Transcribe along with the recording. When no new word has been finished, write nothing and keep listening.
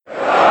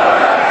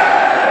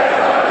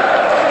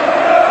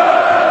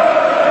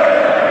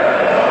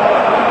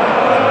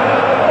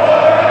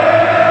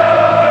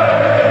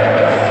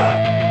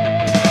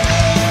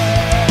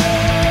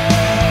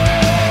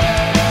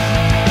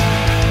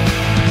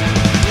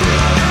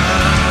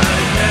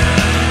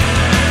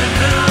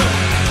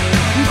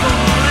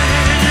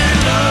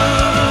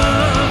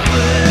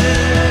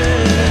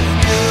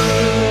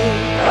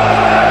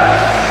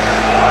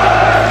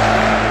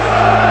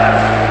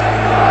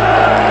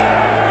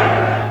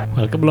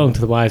Welcome along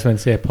to the Wise Men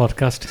Say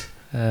podcast.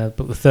 But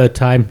the third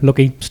time,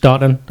 lucky,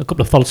 starting. A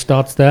couple of false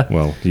starts there.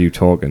 Well, you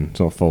talking. It's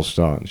not a false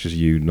start. It's just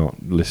you not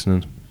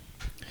listening.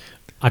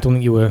 I don't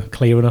think you were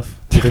clear enough.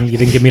 You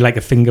didn't give me like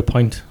a finger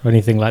point or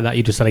anything like that.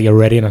 You just said, are you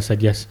ready? And I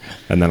said yes.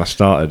 And then I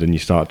started and you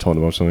started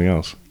talking about something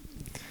else.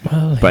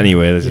 Well, but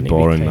anyway, this is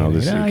boring now.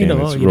 This game,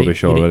 it's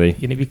rubbish already.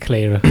 You need to be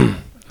clearer.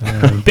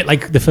 A bit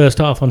like the first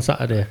half on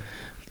Saturday.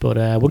 But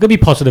we're going to be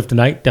positive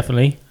tonight,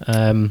 definitely.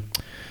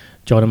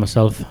 Joining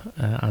myself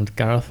and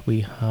Gareth,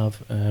 we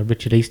have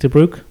Richard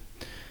Easterbrook.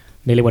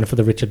 Nearly went for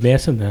the Richard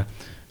Mason there.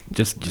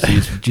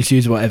 Just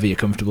use whatever you're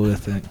comfortable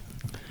with.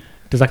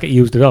 Does that get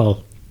used at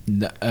all?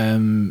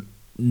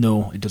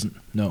 No, it doesn't.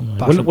 No.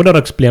 We'll not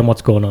explain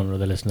what's going on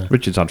with the listener.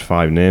 Richard's had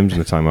 5 names in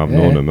the time I've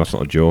known him. That's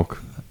not a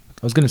joke.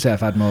 I was going to say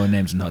I've had more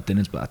names than hot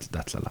dinners, but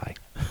that's a lie.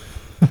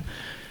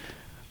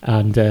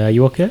 And are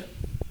you okay?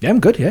 Yeah, I'm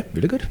good. Yeah,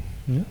 really good.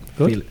 Yeah,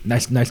 good.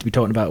 Nice to be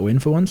talking about a win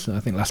for once. I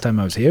think last time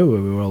I was here, we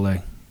were all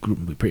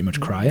pretty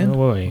much crying. No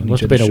worry. It must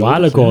have been a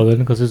while ago then,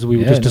 because as we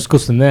were just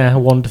discussing there,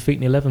 1 defeat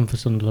in 11 for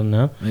Sunderland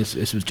now.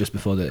 This was just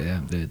before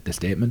the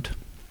statement.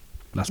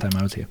 Last time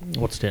I was here.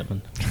 What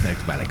statement?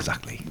 Well,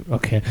 exactly.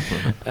 Okay.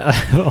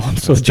 That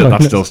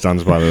still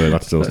stands, by the way.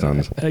 That still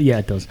stands. Yeah,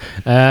 it does.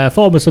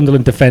 Former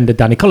Sunderland defender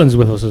Danny Collins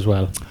with us as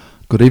well.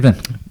 Good evening.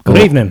 Good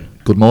evening.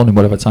 Good morning,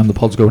 whatever time the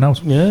pod's going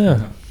out.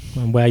 Yeah.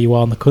 And where you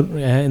are in the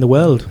country, in the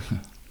world.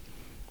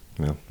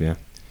 Well, yeah.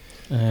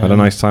 Had a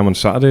nice time on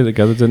Saturday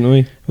together, didn't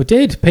we? We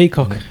did.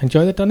 Peacock.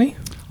 Enjoyed it, Danny?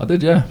 I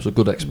did, yeah. It was a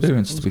good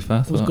experience, to be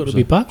fair. It was good to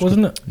be back,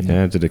 wasn't it?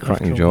 Yeah, did a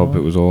cracking job. It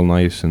was all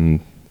nice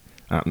and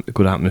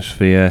good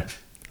atmosphere.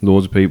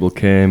 Loads of people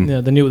came.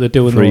 Yeah, they knew what they're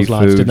doing, those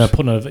lads,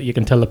 didn't they? You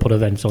can tell they put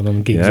events on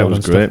and gigs on. Yeah, it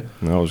was great.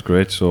 Stuff. That was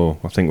great. So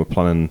I think we're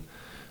planning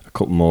a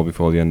couple more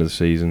before the end of the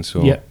season.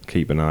 So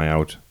keep an eye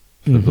out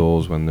for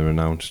those when they're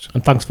announced.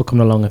 And thanks for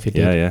coming along if you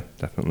did. Yeah,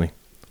 definitely.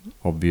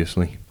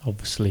 Obviously.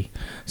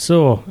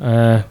 So,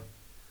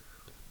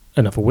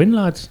 another win,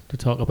 lads, to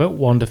talk about.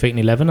 1 defeat in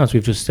 11, as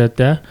we've just said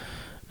there.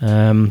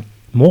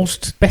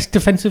 Best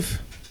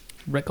defensive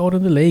record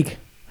in the league.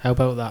 How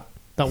about that?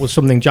 That was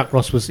something Jack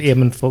Ross was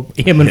aiming for,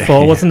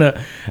 wasn't it?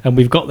 And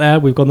we've got there.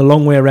 We've gone the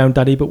long way around,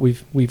 Daddy, but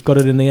we've got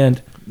it in the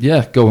end.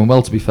 Yeah, going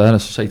well, to be fair.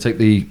 As I say, take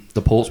the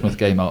Portsmouth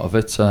game out of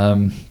it.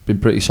 Been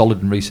pretty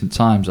solid in recent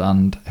times,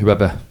 and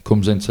whoever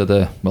comes into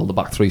the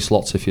back 3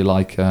 slots, if you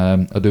like,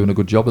 are doing a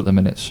good job at the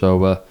minute.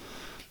 So,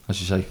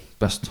 as you say,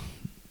 best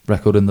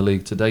record in the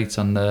league to date,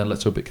 and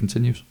let's hope it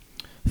continues.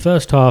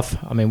 First half,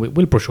 I mean,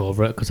 we'll brush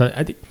over it, because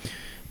I think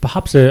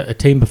perhaps a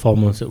team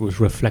performance that was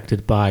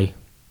reflected by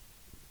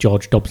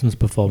George Dobson's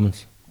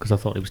performance, because I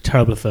thought it was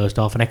terrible first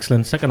half and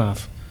excellent second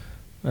half,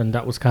 and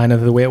that was kind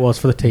of the way it was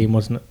for the team,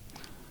 wasn't it?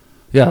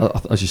 Yeah,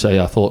 as you say,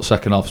 I thought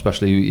second half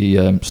especially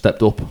he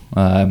stepped up,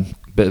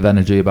 bit of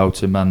energy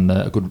about him, and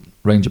a good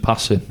range of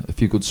passing, a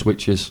few good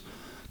switches,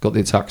 got the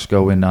attacks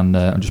going,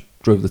 and just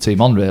drove the team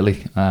on,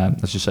 really.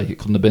 As you say, it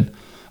couldn't have been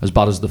as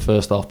bad as the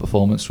first half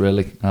performance,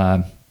 really,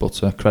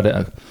 but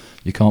credit,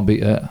 you can't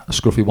beat a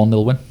scruffy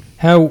 1-0 win.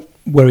 How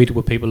worried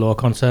were people, or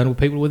concerned were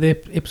people with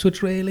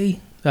Ipswich,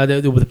 really?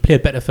 They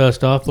played better first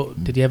half,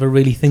 but did you ever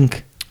really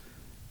think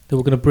they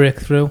were going to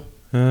break through?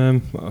 I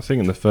think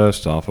in the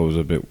first half I was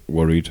a bit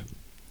worried,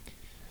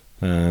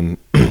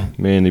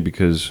 mainly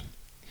because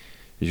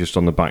it's just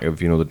on the back of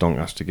the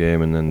Doncaster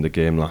game and then the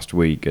game last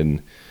week,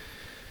 and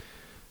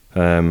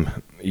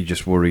you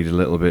just worried a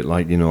little bit,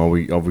 like are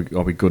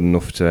we good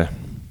enough to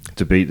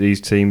beat these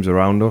teams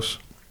around us?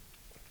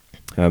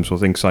 So I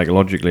think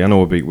psychologically, I know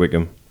we beat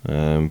Wickham,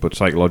 but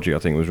psychologically I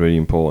think it was really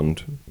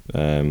important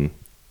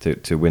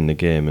to win the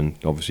game, and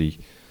obviously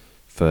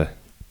for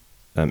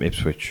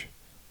Ipswich,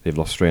 they've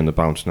lost 3 on the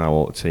bounce now.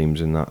 All the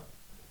teams in that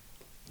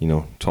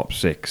top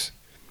 6.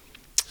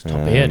 It's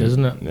top 8,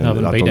 isn't it? They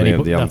haven't beat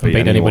anybody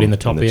in the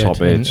top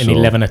 8 in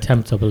 11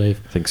 attempts, I believe.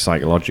 I think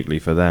psychologically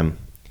for them,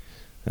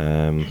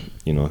 I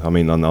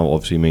mean, that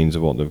obviously means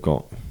that what they've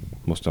got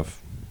must have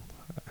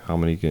how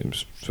many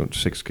games? 4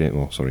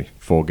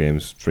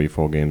 games,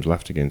 3-4 games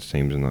left against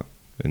teams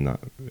in that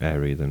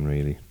area. Then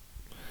really.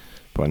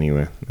 But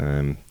anyway,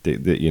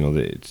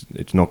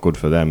 it's not good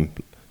for them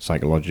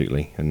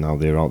psychologically, and now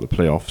they're out of the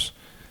playoffs.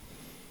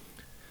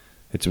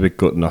 It's a bit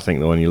gutting, I think,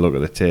 though, when you look at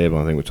the table.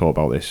 I think we talked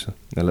about this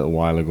a little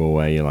while ago,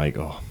 where you're like,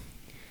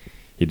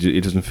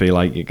 it doesn't feel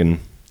like you can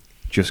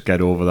just get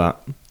over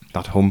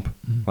that hump.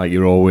 Like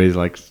you're always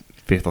like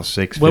 5th or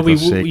 6th. Well,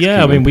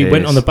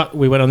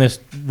 we went on this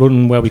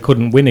run where we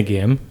couldn't win a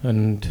game,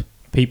 and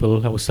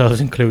people, ourselves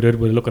included,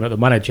 were looking at the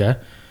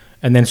manager.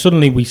 And then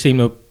suddenly we seem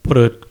to put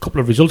a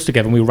couple of results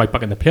together and we were right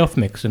back in the playoff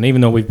mix. And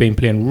even though we've been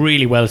playing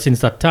really well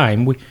since that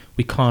time, we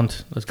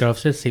can't, as Gareth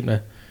says, seem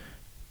to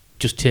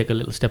just take a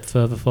little step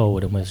further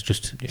forward, and we're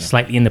just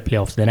slightly in the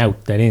playoffs, then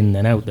out, then in,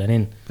 then out, then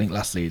in. I think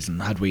last season,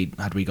 had we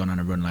gone on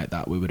a run like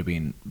that, we would have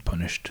been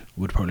punished.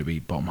 Would probably be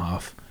bottom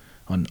half,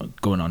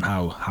 going on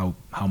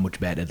how much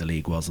better the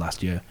league was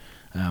last year.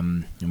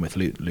 And with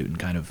Luton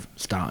kind of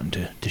starting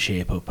to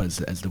shape up as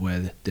they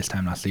were this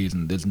time last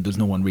season, there's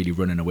no one really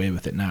running away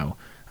with it now.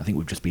 I think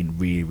we've just been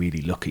really,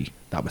 really lucky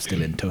that we're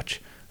still in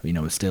touch.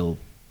 still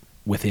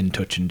within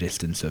touching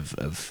distance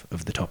of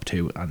the top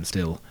two, and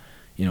still,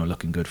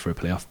 looking good for a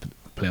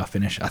playoff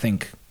finish. I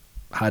think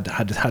had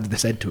they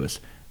said to us,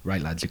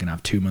 right lads, you're gonna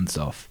have 2 months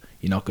off.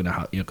 You're not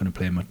gonna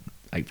play much,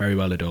 like very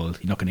well at all.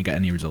 You're not gonna get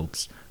any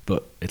results,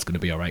 but it's gonna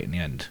be all right in the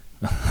end.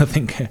 I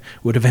think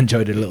would have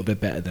enjoyed it a little bit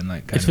better than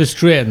like. It's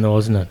frustrating though,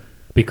 isn't it?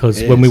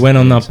 Because when we went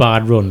on that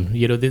bad run,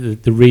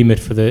 the remit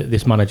for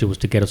this manager was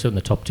to get us out in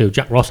the top two.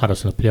 Jack Ross had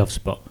us in a playoff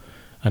spot,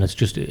 and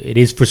it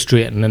is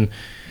frustrating. And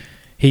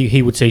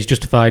he would say he's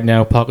justified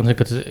now, Parkinson,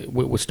 because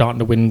we're starting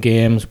to win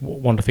games,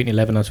 1 defeat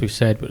 11, as we've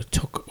said, but it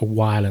took a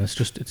while, and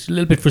it's a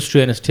little bit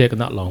frustrating it's taken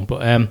that long.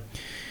 But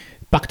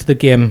back to the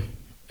game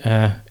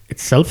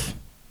itself,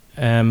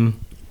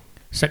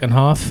 second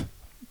half,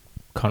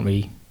 can't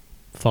really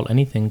fault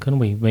anything, can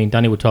we? I mean,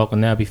 Danny were talking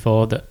there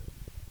before that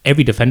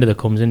every defender that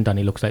comes in,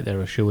 Danny, looks like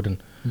they're assured,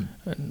 and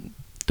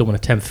don't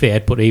want to tempt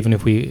fate, but even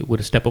if we were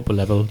to step up a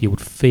level, you would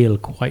feel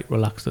quite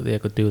relaxed that they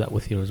could do that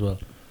with you as well.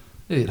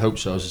 Yeah, you'd hope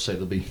so. As I say,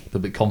 there'll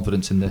be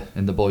confidence in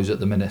the boys at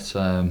the minute.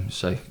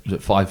 Say, is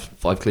it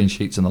five clean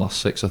sheets in the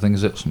last 6? I think,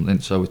 is it something?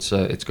 So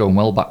it's going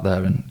well back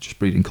there, and just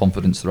breeding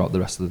confidence throughout the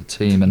rest of the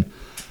team. And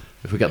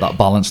if we get that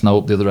balance now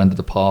up the other end of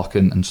the park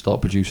and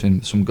start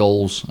producing some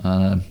goals,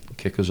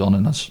 kick us on,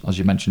 and as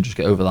you mentioned, just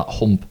get over that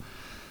hump,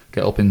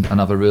 get up and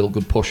have a real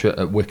good push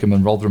at Wickham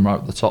and Rotherham right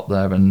at the top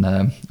there, and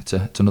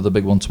it's another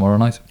big one tomorrow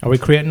night. Are we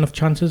creating enough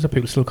chances? Are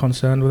people still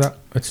concerned with that?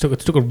 It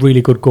took a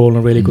really good goal and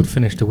a really good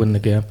finish to win the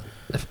game.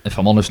 If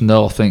I'm honest,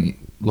 no. I think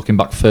looking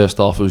back, first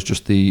half it was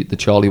just the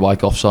Charlie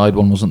Wyke offside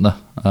one, wasn't there?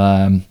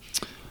 And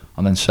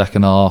then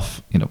second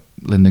half,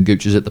 Lyndon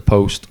Gooch is at the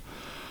post.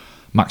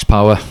 Max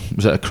Power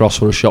was at a cross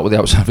for a shot with the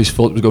outside of his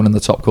foot, was going in the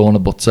top corner.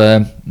 But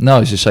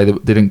no, as you say,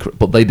 they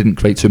didn't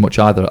create too much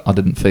either. I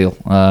didn't feel.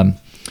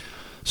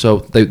 So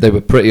they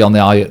were pretty on the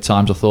eye at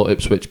times, I thought,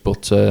 Ipswich,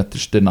 but they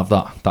just didn't have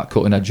that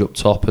cutting edge up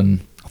top.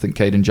 And I think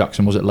Caden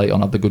Jackson was it late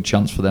on, had the good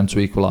chance for them to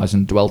equalise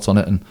and dwelt on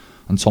it, and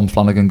Tom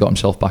Flanagan got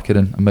himself back in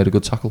and made a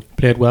good tackle.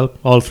 Played well.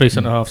 All 3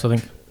 centre halves, I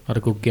think, had a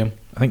good game.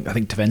 I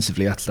think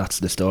defensively that's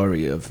the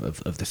story of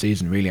the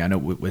season, really. I know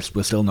we're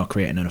still not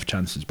creating enough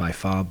chances by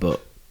far, but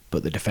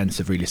the defence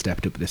have really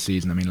stepped up this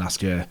season. I mean,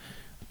 last year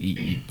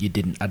I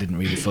didn't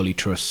really fully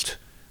trust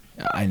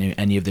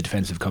any of the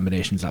defensive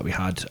combinations that we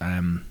had.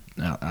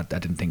 I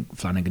didn't think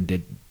Flanagan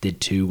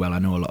did too well. I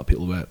know a lot of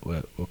people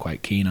were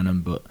quite keen on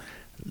him, but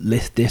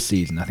this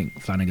season I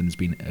think Flanagan's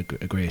been a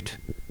great,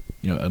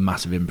 a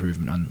massive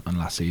improvement on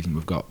last season.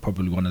 We've got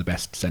probably one of the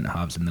best centre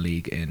halves in the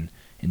league in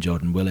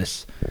Jordan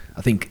Willis.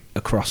 I think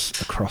across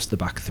the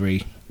back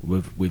three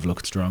we've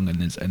looked strong, and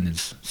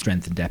there's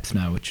strength and depth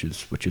now, which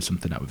is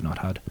something that we've not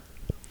had.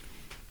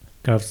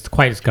 Gareth's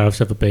quiet as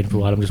Gareth's ever been for a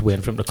while. I'm just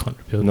waiting for him to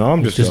contribute. No,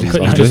 I'm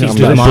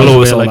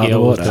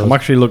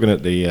actually looking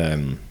at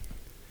the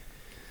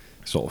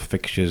sort of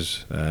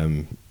fixtures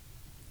of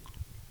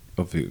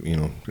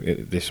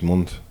this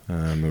month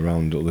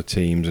around other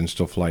teams and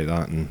stuff like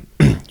that, and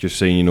just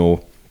seeing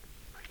how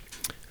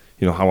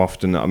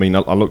often. I mean,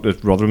 I looked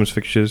at Rotherham's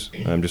fixtures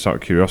just out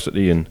of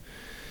curiosity, and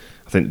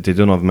I think they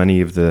don't have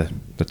many of the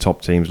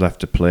top teams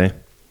left to play,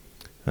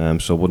 so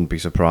I wouldn't be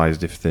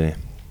surprised if they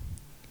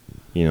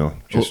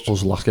just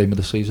was the last game of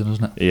the season,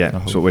 isn't it?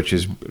 Yeah, so which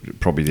is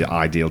probably the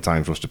ideal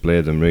time for us to play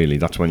them. Really,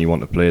 that's when you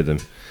want to play them.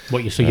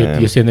 What you're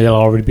saying they'll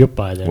already be up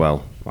by then?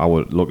 Well, I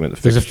would looking at the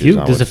fixtures.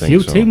 There's a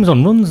few teams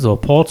on runs though.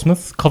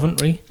 Portsmouth,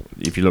 Coventry.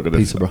 If you look at the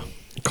Peterborough,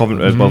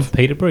 Coventry as well.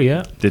 Peterborough,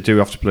 yeah. They do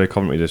have to play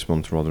Coventry this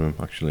month. Rotherham,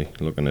 actually,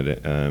 looking at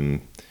it,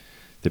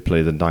 they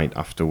play the night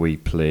after we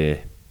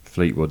play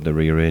Fleetwood, the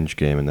rearranged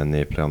game, and then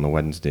they play on the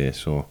Wednesday.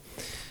 So,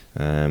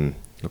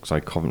 looks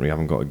like Coventry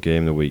haven't got a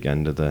game the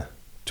weekend of the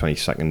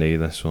 22nd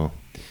either, so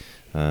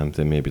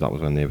then maybe that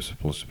was when they were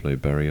supposed to play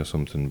Bury or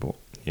something. But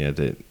yeah,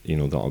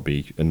 that'll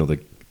be another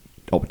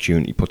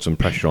opportunity to put some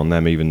pressure on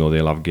them, even though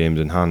they'll have games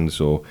in hand.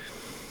 So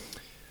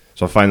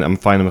I'm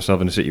finding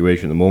myself in a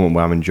situation at the moment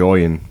where I'm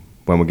enjoying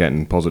when we're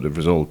getting positive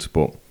results,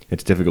 but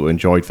it's difficult to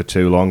enjoy it for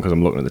too long because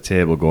I'm looking at the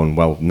table going,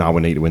 well, now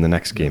we need to win the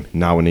next game.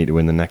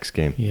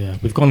 Yeah,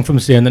 we've gone from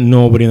saying that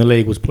nobody in the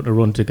league was putting a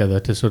run together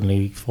to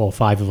suddenly 4 or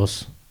 5 of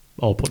us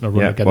all putting a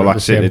run together. Well, at the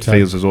same time. It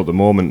feels as though at the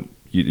moment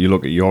you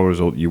look at your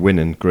result, you're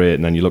winning, great,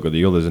 and then you look at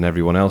the others and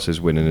everyone else is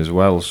winning as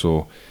well.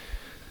 So,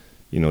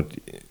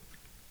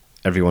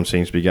 everyone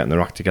seems to be getting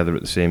their act together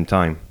at the same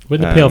time. We're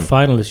in the playoff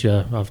final this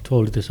year. I've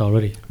told you this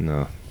already.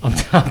 No. I'm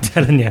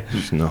telling you.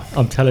 No.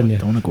 I'm telling you.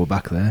 Don't want to go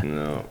back there.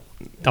 No.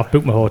 I've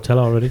booked my hotel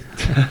already.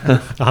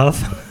 I have.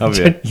 Have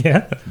you?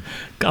 Yeah.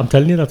 I'm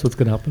telling you that's what's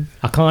going to happen.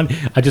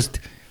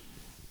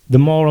 The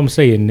more I'm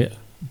saying,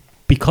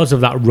 because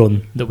of that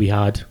run that we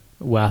had,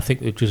 where I think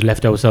we've just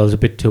left ourselves a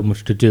bit too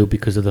much to do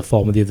because of the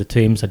form of the other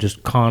teams, I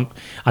just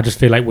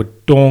feel like we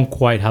don't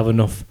quite have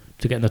enough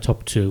to get in the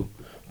top 2,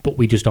 but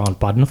we just aren't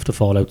bad enough to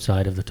fall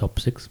outside of the top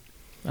 6.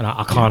 And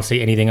I can't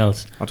see anything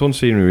else. I don't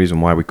see any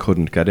reason why we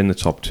couldn't get in the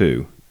top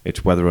 2.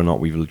 It's whether or not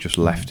we've just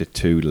left it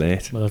too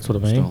late. Well, that's what I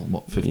mean.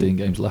 Still, 15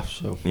 games left,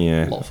 so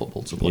yeah. A lot of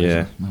football to play.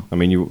 Yeah, no. I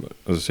mean, you,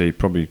 as I say,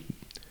 probably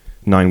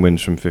 9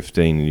 wins from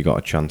 15, and you got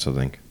a chance, I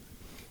think.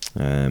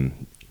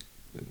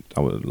 I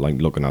was like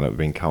looking at it,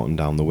 been counting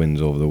down the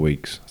wins over the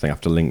weeks. I think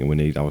after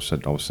Lincoln, I was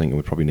thinking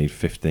we probably need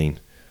 15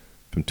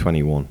 from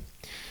 21.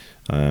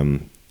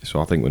 So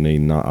I think we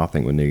need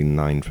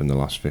 9 from the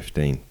last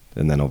 15,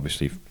 and then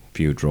obviously a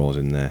few draws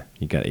in there.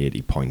 You get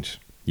 80 points.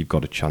 You've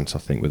got a chance, I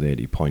think, with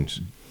 80 points.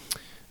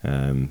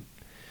 But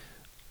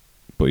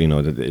you know,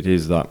 it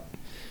is that.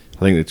 I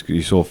think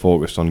you're so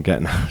focused on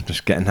getting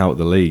out of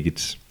the league.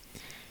 It's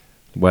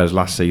whereas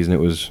last season it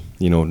was,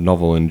 you know,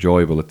 novel,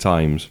 enjoyable at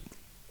times.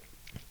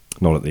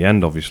 Not at the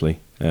end, obviously.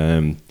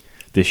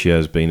 This year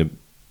has been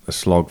a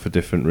slog for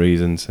different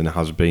reasons, and it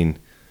has been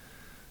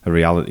a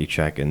reality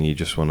check. And you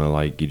just want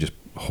to you just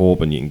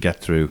hoping you can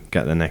get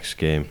the next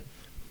game.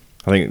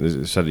 I think as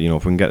I said, you know,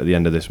 if we can get to the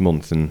end of this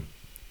month and,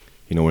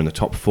 you know, we're in the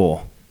top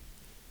 4,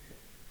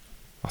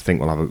 I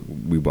think we'll have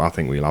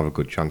a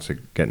good chance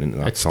of getting into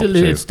that top 2.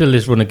 It still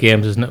is run of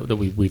games, isn't it, that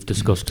we've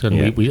discussed,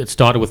 and it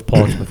started with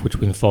Portsmouth, which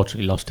we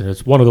unfortunately lost, and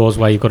it's one of those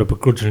where you've got to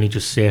begrudgingly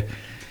just say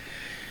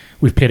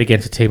we've played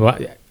against a team.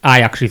 I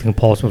actually think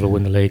Portsmouth will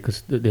win the league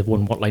because they've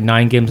won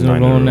 9 games in a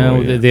row now.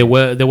 Yeah. They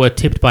were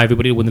tipped by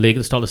everybody to win the league at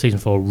the start of the season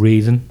for a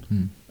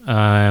reason,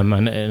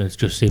 and it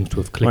just seems to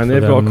have clicked. And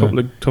they've got a couple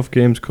of tough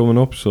games coming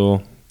up,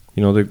 so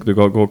you know they've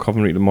got to go to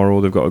Coventry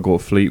tomorrow. They've got to go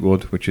to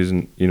Fleetwood, which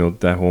isn't, you know,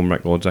 their home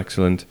record's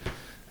excellent.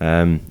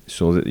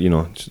 So that, you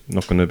know, it's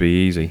not going to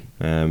be easy.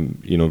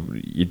 You know,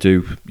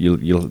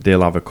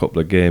 they'll have a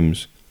couple of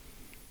games,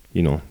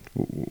 you know,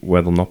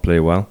 where they'll not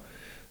play well.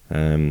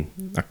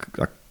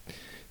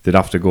 They'd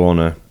have to go on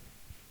a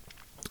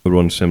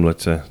run similar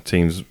to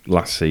teams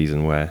last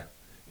season where,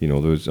 you know,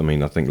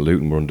 I think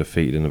Luton were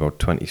undefeated in about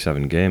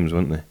 27 games,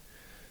 weren't they?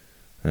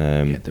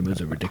 There was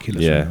a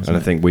ridiculous one, wasn't and I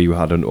think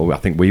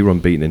we were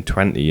unbeaten in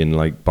 20, and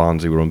like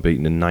Barnsley were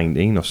unbeaten in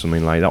 19 or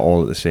something like that,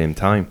 all at the same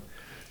time.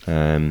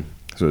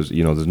 So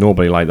you know, there's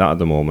nobody like that at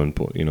the moment.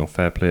 But you know,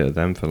 fair play to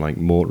them for like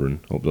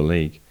motoring up the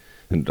league,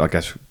 and I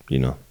guess, you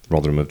know,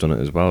 Rotherham have done it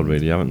as well,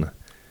 really, haven't they?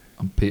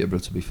 And Peterborough,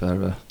 to be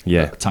fair,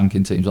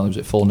 tanking teams. Was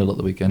it 4-0 at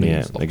the weekend?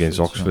 Yeah, against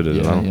Oxford as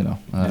well. You know,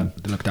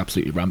 they looked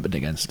absolutely rampant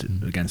against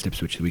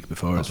Ipswich the week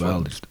before as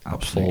well. Just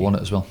absolutely 4-1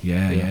 it as well.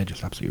 Yeah,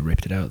 just absolutely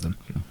ripped it out of them.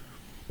 Yeah.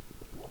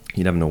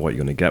 You never know what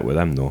you're going to get with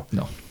them, though.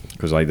 No,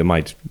 because they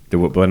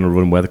were in a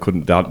run where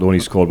they only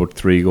scored about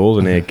 3 goals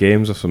in 8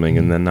 games or something,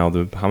 and then now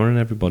they're hammering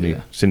everybody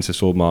since they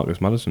sold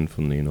Marcus Maddison,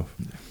 funnily enough.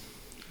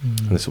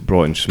 And they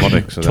brought in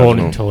Schmoddick. So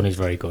Tony's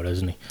very good,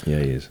 isn't he? Yeah,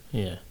 he is.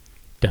 Yeah,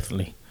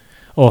 definitely.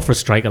 Or for a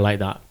striker like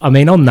that. I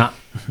mean, on that,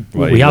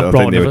 we have brought.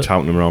 I think they were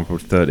touting him around for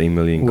 13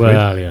 million quid.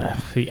 Well,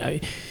 yeah.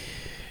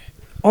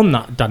 On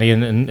that, Danny,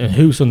 and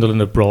who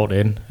Sunderland have brought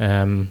in,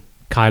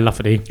 Kyle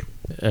Lafferty,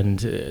 and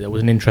there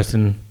was an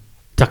interesting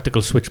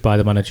tactical switch by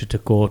the manager to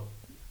go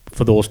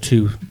for those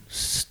 2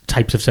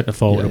 types of centre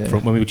forward up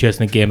front when we were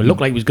chasing the game. It looked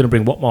like he was going to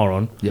bring Watmore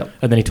on,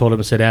 and then he told him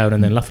to sit down,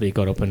 and then Lafferty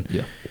got up,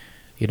 and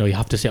you know, you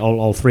have to say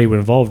all 3 were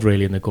involved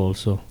really in the goal.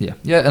 So yeah,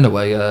 in a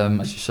way,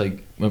 as you say,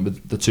 went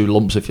with the 2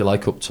 lumps, if you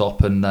like, up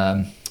top, and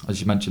as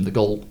you mentioned, the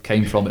goal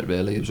came from it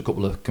really. It was a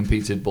couple of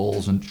competed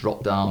balls and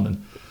dropped down,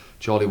 and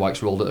Charlie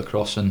Wykes rolled it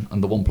across, and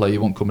the one player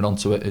you want coming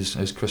onto it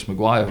is Chris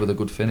Maguire with a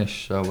good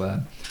finish.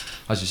 So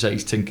as you say,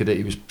 he's tinkered it.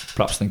 He was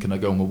perhaps thinking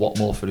of going with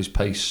Watmore for his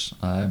pace,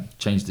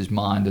 changed his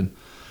mind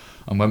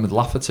and went with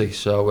Lafferty.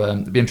 So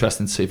it'd be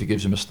interesting to see if he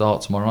gives him a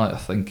start tomorrow night. I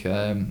think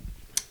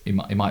he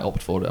might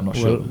opt for it. I'm not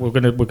sure.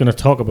 We're gonna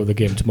talk about the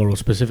game tomorrow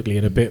specifically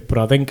in a bit, but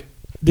I think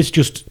this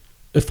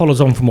it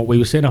follows on from what we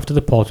were saying after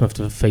the Portsmouth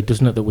defeat,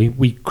 doesn't it? That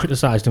we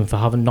criticised him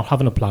for not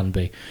having a plan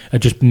B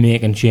and just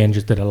making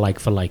changes that are like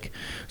for like.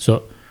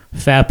 So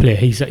fair play.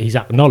 He's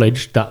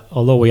acknowledged that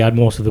although we had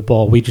most of the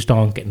ball, we just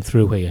aren't getting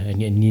through here,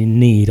 and you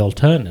need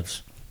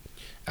alternatives.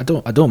 I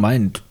don't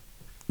mind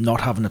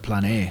not having a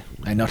plan A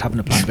and not having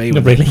a plan B.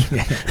 No, really?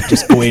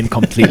 Just go in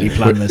completely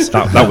planless.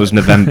 That was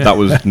November. That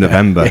was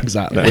November.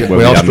 Exactly.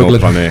 We had no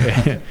plan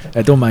A.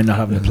 I don't mind not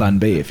having a plan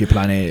B if your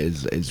plan A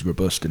is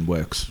robust and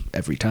works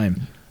every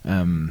time.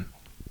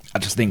 I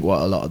just think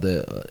what a lot of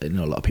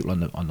people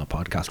on the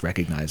podcast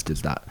recognised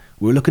is that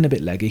we were looking a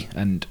bit leggy,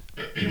 and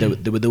there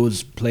were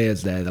those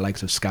players there, the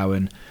likes of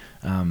Scowen,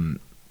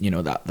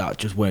 that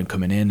just weren't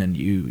coming in, and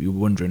you were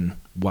wondering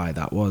why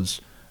that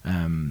was.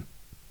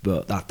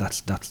 But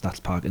that's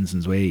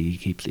Parkinson's way.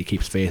 He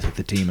keeps faith with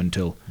the team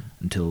until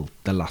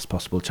the last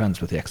possible chance,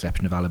 with the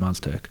exception of Alim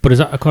Azturk. But is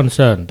that a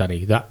concern,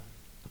 Danny? That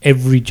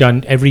every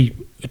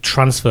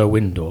transfer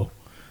window,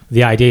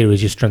 the idea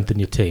is you strengthen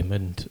your team,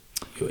 and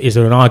is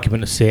there an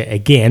argument to say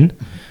again,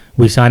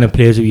 we sign in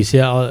players who you say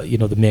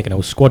they're making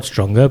our squad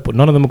stronger, but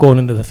none of them are going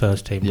into the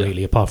first team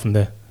really, apart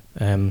from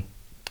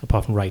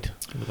Wright.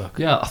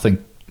 Yeah, I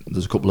think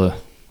there's a couple of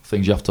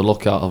things you have to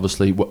look at.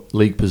 Obviously,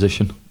 league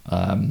position.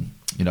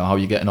 How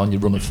you're getting on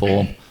your run of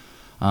form,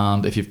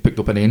 and if you've picked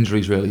up any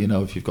injuries, really,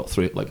 if you've got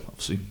 3, like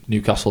obviously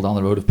Newcastle down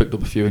the road have picked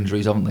up a few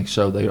injuries, haven't they?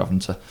 So they're having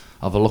to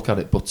have a look at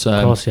it. But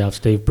of course, you have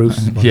Steve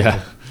Bruce.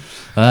 Yeah.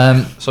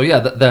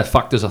 They're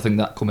factors I think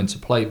that come into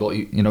play. But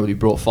you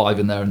brought 5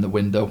 in there in the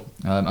window.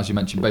 As you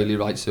mentioned, Bailey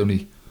Wright's the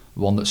only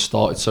one that's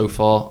started so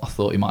far. I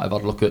thought he might have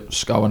had a look at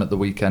Scowen at the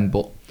weekend,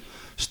 but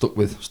stuck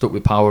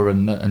with Power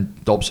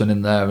and Dobson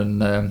in there,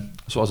 and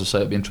so as I say,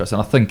 it'll be interesting.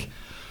 I think,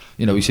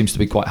 you know, he seems to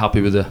be quite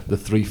happy with the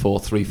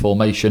 3-4-3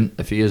 formation.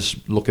 If he is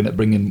looking at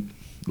bringing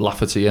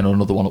Lafferty in or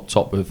another one up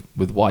top with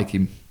Wyke,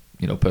 you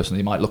know, personally,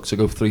 he might look to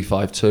go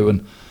 3-5-2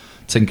 and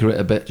tinker it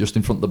a bit just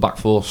in front of the back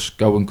four.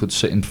 Scowen could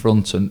sit in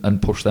front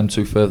and push them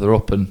two further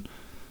up, and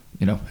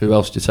you know, who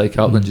else do you take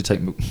out? Then do you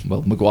take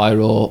Maguire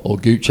or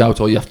Gooch out,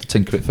 or you have to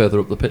tinker it further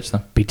up the pitch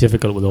then? Be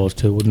difficult with those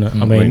two, wouldn't it?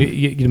 I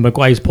mean,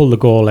 Maguire's pulled the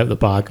goal out of the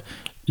bag.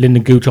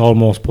 Lyndon Gooch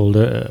almost pulled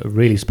a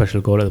really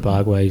special goal out of the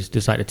bag where he's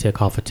decided to take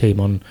half a team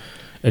on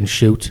and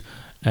shoot.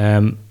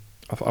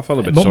 I felt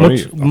a bit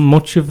sorry.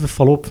 Much of the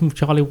follow-up from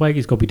Charlie Wyke,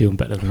 he's got to be doing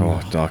better than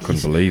that. I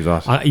couldn't believe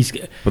that.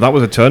 But that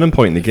was a turning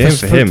point in the game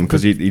for him,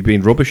 because he'd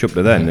been rubbish up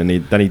to then, and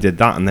then he did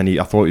that, and then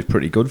I thought he was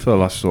pretty good for the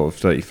last sort of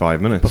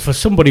 35 minutes. But for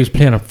somebody who's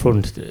playing up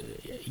front,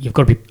 you've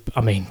got to be...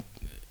 I mean,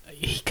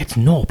 he gets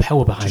no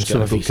power behind just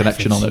some of a his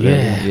connection efforts. on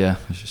it. Yeah,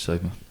 I should say.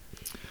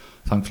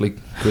 Thankfully,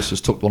 Chris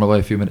has tucked one away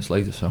a few minutes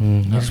later. So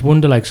I just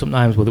wonder, like,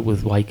 sometimes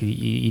with Wyke,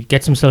 he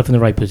gets himself in the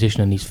right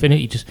position, and he's finished.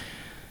 He just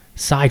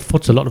side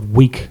foots a lot of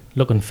weak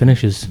looking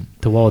finishes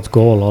towards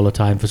goal all the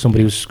time for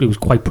somebody who was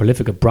quite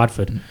prolific at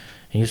Bradford. And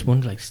you just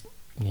wonder, like,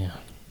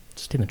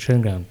 just in the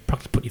training ground,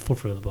 practice put your foot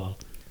through the ball.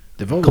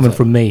 Coming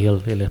from me,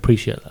 he'll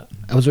appreciate that.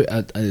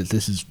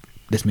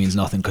 This means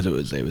nothing because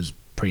it was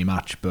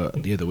pre-match,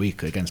 but the other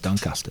week against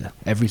Doncaster,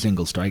 every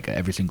single striker,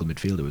 every single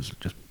midfielder was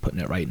just putting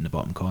it right in the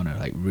bottom corner,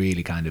 like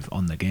really kind of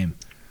on the game.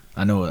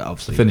 I know,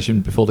 obviously,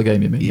 finishing before the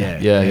game, you mean?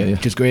 Yeah.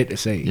 Which is great to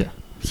see. Yeah.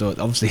 So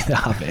obviously they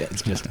have it.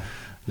 It's just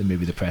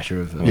maybe the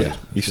pressure of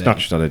he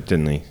snatched at it,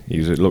 didn't he?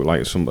 It looked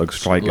like a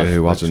striker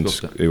who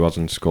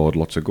hasn't scored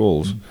lots of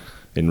goals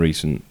in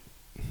recent,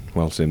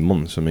 say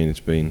months. I mean, it's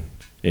been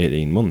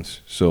 18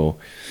 months. So,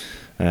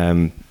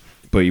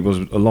 but he was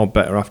a lot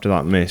better after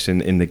that miss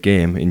in the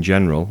game in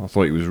general. I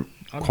thought he was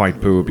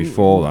quite poor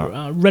before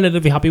that.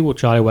 Relatively happy with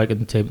Charlie Wyke in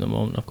the team at the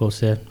moment, of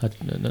course. Yeah,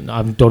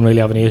 I don't really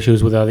have any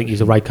issues with it. I think he's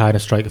the right kind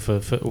of striker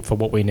for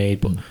what we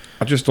need. But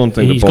I just don't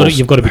think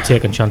you've got to be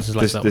taking chances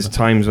like that. There's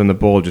times when the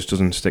ball just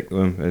doesn't stick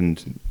to him,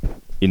 and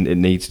it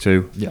needs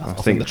to. Yeah, I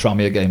think the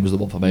Tranmere game was the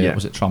one for me. Yeah.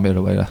 Was it Tranmere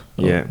away there?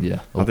 Yeah.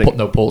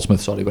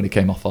 Portsmouth. Sorry, when he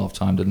came off half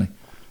time, didn't he?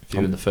 A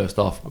few in the first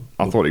half.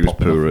 I thought he was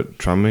poor at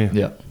Tranmere.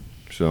 Yeah.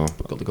 So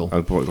got the goal.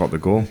 I got the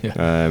goal.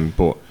 Yeah.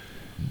 But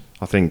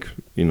I think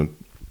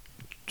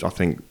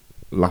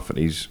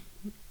Lafferty's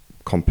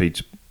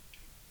competes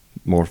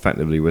more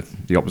effectively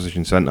with the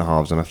opposition centre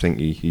halves, and I think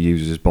he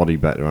uses his body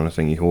better, and I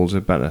think he holds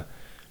it better.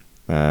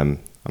 I'm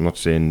not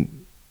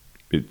saying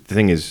the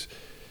thing is,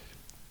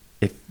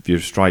 if you're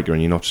a striker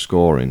and you're not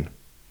scoring,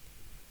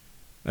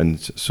 and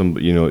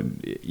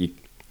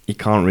you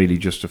can't really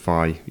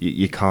justify.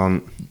 You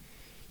can't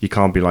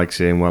be like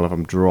saying, well, if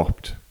I'm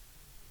dropped,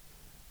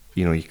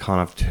 you can't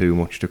have too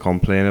much to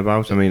complain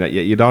about. I mean,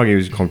 you'd argue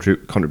he's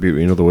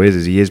contributing in other ways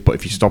as he is, but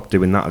if you stop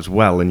doing that as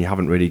well, then you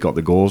haven't really got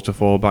the goals to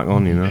fall back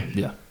on,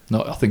 Yeah.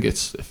 No, I think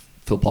if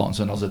Phil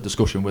Parkinson has a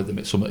discussion with him,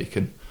 it's something he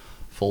can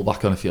fall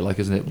back on, if you like,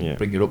 isn't it? Yeah.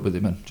 Bring it up with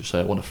him and just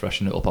say, I want to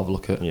freshen it up, have a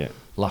look at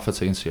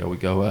Lafferty and see how we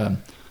go.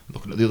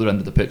 Looking at the other end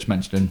of the pitch,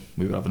 mentioning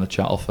we were having a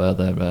chat off there,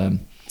 the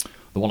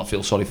one I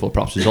feel sorry for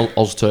perhaps is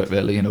Ozturk,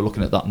 really,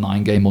 looking at that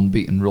 9-game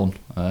unbeaten run.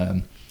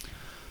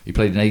 He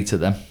played in 8 of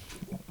them.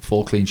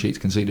 4 clean sheets,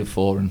 conceded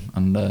 4,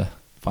 and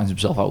finds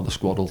himself out of the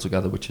squad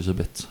altogether, which is a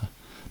bit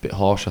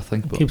harsh, I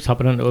think. But keeps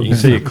happening to us. You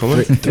see it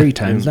coming. 3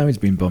 times now he's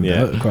been bummed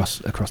out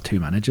across 2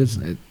 managers.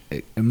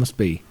 It must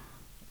be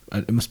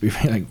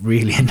like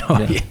really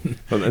annoying. Yeah.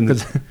 And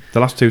the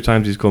last 2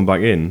 times he's come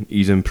back in,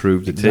 he's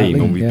improved the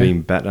team, and we've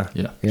been better.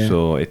 Yeah.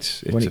 So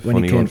it's a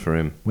funny one for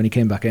him. When he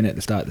came back in at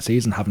the start of the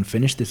season, having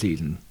finished the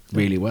season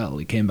really well,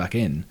 he came back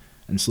in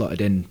and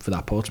slotted in for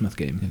that Portsmouth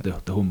game,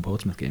 the home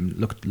Portsmouth game.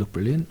 Looked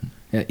brilliant.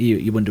 Yeah,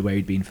 you wonder where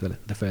he'd been for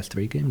the first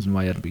 3 games and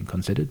why he hadn't been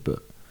considered.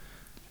 But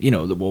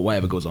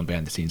whatever goes on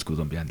behind the scenes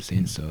goes on behind the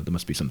scenes. So there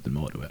must be something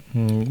more to it.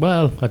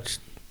 Well,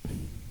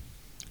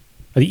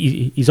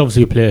 he's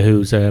obviously a player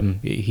who's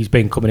he's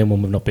been coming in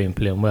when we've not been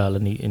playing well,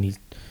 and he's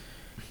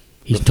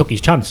took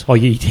his chance, or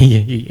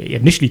he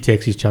initially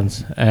takes his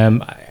chance.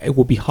 It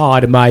would be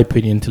hard, in my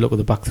opinion, to look at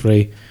the back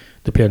 3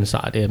 to play on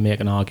Saturday and make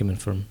an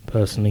argument for him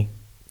personally.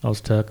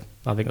 Ozturk,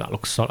 I think that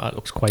looks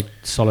quite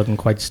solid and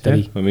quite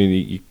steady. Yeah, I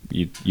mean,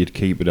 you'd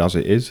keep it as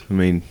it is. I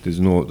mean, there's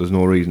no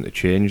reason to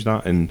change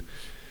that, and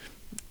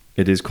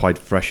it is quite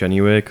fresh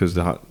anyway because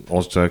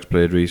Ozturk's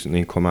played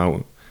recently and come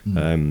out.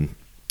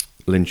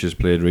 Lynch has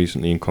played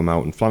recently and come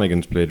out, and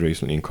Flanagan's played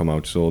recently and come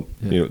out. So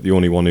the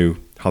only one who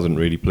hasn't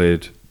really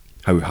played,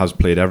 who has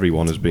played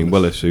everyone, has been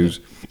Willis, who's.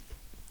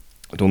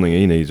 I don't think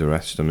he needs a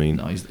rest. I mean,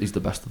 no, he's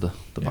the best of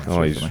the back 3.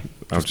 Oh, he's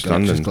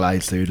outstanding. Just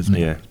glides through, doesn't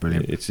he? Yeah, it's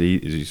brilliant.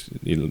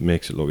 He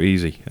makes it look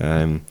easy.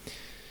 It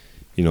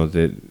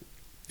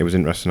was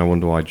interesting. I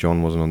wonder why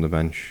John wasn't on the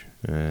bench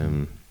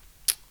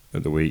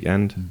at the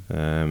weekend.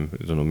 I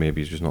don't know.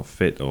 Maybe he's just not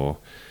fit or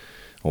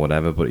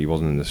whatever. But he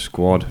wasn't in the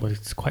squad. Well,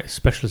 it's quite a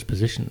specialist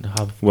position to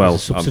have. Well,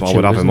 I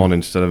would have him on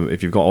instead of,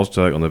 if you've got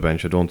Ozturk on the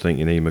bench. I don't think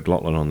you need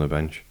McLaughlin on the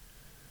bench.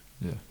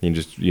 Yeah. You can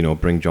just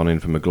bring John in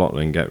from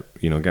McLaughlin, get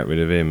rid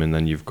of him, and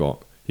then you've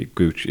got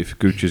Gooch. If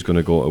Gooch is going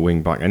to go to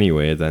wing back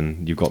anyway,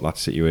 then you've got that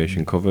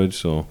situation covered.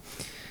 So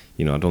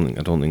I don't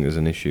think there's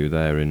an issue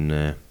there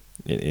in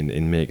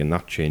making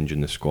that change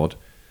in the squad.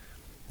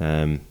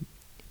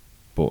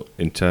 But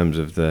in terms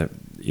of the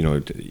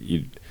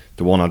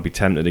one I'd be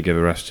tempted to give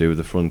a rest to with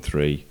the front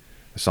three,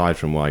 aside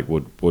from White,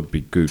 would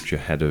be Gooch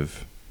ahead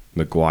of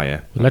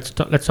Maguire. Well, let's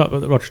talk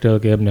about the Rochdale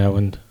game now,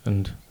 and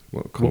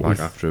We'll come back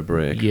after a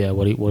break. Yeah,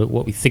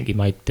 what we think he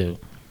might do.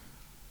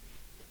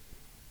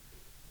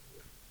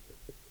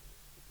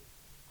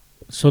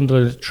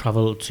 Sunderland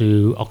travel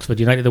to Oxford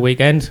United the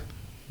weekend.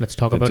 Let's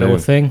talk about our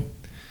thing.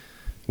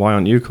 Why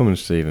aren't you coming,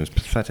 Stephen? It's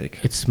pathetic.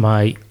 It's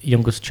my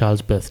youngest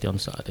child's birthday on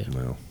Saturday.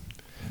 Well,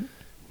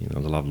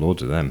 they'll have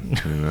loads of them.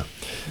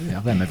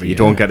 Yeah, them every you year.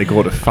 don't get to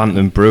go to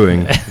Phantom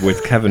Brewing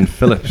with Kevin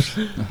Phillips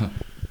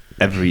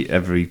every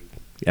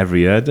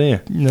year, do you?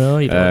 No,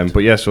 you don't. But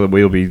yeah, so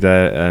we'll be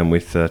there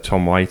with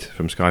Tom White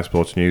from Sky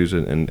Sports News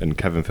and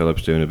Kevin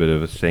Phillips doing a bit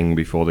of a thing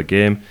before the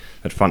game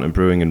at Phantom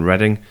Brewing in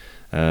Reading.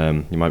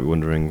 You might be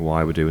wondering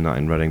why we're doing that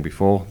in Reading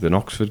before the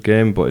Oxford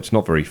game, but it's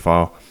not very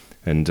far.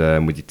 And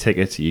with your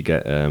ticket, you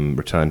get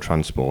return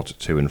transport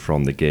to and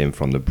from the game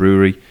from the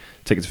brewery.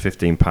 Tickets are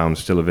 £15,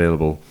 still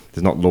available.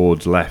 There's not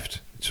loads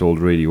left. It's sold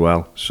really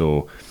well.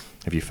 So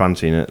if you're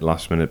fancying it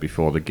last minute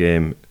before the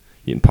game,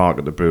 you can park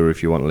at the brewery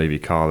if you want to leave your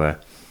car there,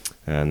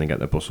 and then get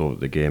the bus over to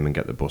the game and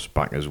get the bus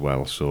back as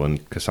well. So,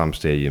 and Kassam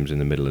Stadium's in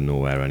the middle of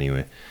nowhere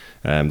anyway.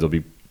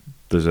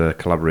 There's a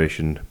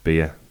collaboration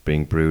beer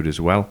being brewed as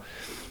well,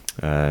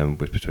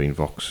 between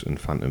Vox and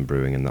Phantom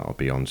Brewing, and that'll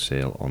be on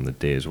sale on the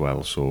day as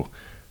well. So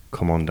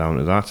come on down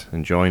to that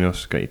and join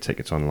us. Get your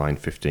tickets online,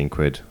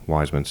 £15,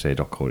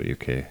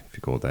 wisemensay.co.uk. If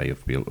you go there, you'll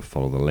be able to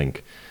follow the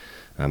link.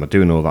 I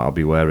do know that I'll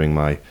be wearing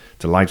my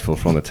delightful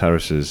From the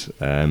Terraces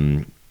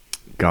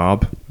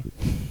garb,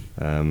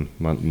 my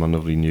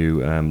lovely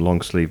new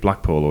long sleeve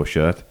black polo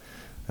shirt.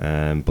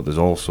 But there's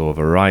also a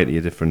variety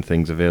of different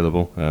things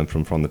available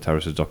from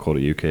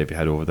FromTheTerraces.co.uk. If you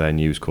head over there and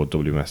use code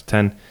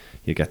WMS10,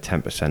 you get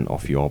 10%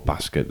 off your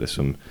basket. There's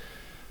some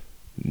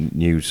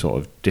new sort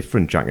of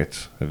different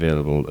jackets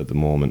available at the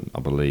moment, I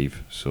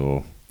believe.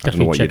 So I don't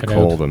know what you'd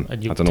call them. I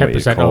don't know what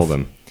you'd call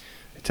them.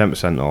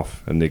 10%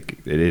 off, and it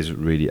is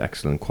really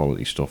excellent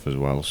quality stuff as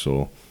well.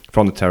 So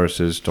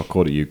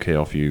FromTheTerraces.co.uk,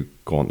 or if you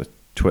go on to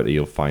Twitter,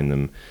 you'll find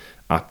them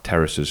at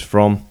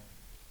TerracesFrom.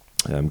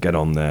 Get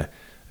on there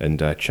and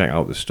check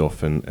out the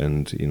stuff,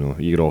 and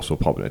you could also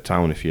pop into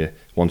town if you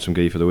want some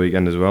gear for the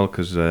weekend as well,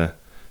 because I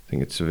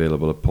think it's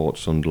available at Port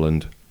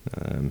Sunderland.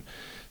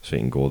 So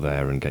you can go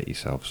there and get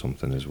yourself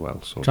something as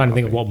well. So trying to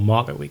think of what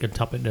market we can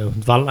tap into. It's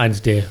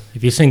Valentine's Day.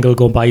 If you're single,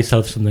 go and buy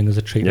yourself something as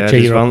a treat. Yeah,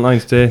 it's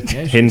Valentine's Day.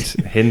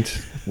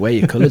 Hint. Wear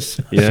your colours.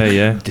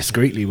 Yeah.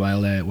 Discreetly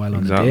while on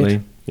exactly. the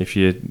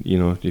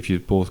date. If you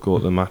both go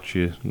to the match,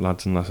 you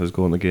lads and lasses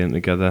go on the game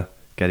together,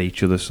 get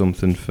each other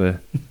something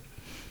for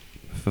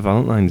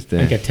Valentine's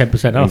Day. And get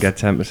 10% off. And get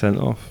 10%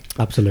 off.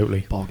 Absolutely.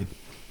 Bargain.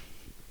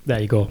 There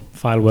you go.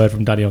 Final word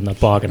from Danny on that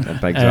bargain.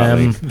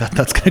 Exactly.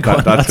 That's going to go,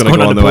 that's going to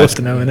go on the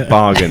poster now, isn't it?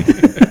 Bargain.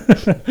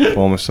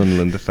 Former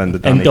Sunderland defender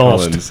Danny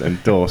Endorsed. Collins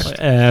endorsed.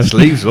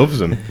 Sleeves loves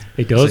them.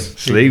 He does.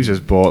 Sleeves has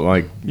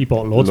bought he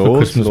bought loads for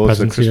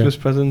Christmas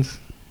presents.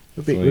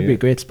 Would be a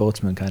great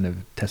sportsman kind of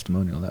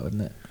testimonial, that,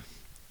 wouldn't it?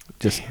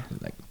 Just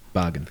like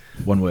bargain,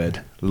 one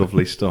word.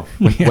 Lovely stuff.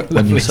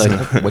 When you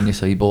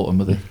say you bought them,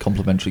 were they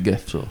complimentary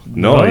gifts or?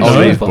 No,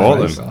 Sleeves bought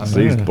them.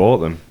 Sleeves bought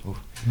them.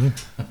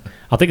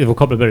 I think if a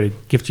complimentary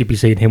gift, you'd be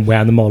seeing him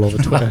wearing them all over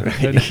Twitter.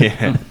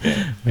 Yeah.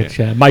 Which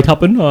might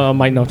happen or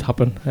might not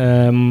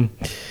happen.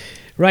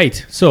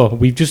 Right, so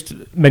we've just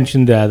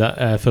mentioned there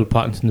that Phil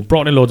Parkinson has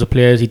brought in loads of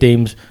players. He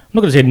deems, I'm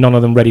not going to say none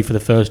of them ready for the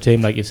first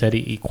team. Like you said,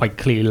 he quite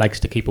clearly likes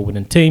to keep a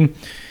winning team.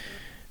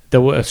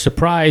 There were a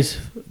surprise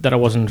that I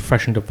wasn't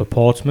freshened up for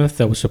Portsmouth.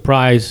 There was a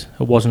surprise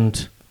I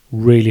wasn't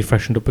really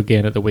freshened up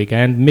again at the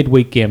weekend.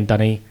 Midweek game,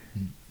 Danny.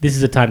 This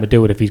is the time to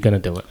do it if he's going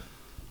to do it.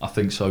 I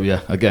think so,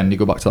 yeah. Again, you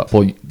go back to that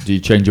point. Do you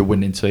change your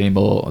winning team,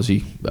 or is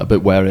he a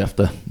bit wary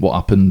after what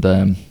happened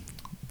the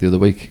other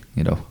week?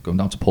 Going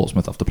down to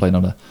Portsmouth after playing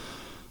on a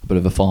bit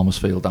of a farmer's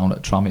field down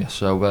at Tranmere.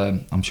 So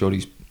I'm sure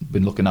he's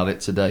been looking at it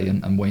today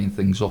and weighing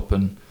things up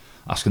and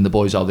asking the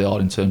boys how they are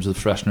in terms of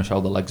the freshness, how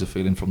the legs are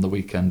feeling from the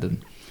weekend,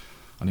 and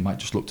he might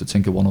just look to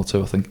tinker one or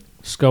two, I think.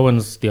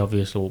 Scowen's the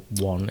obvious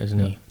one, isn't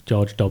he?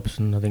 George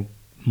Dobson, I think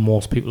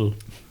most people...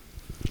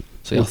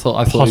 See, I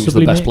thought he was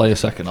the best player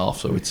second half,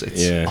 so it's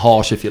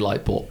harsh if you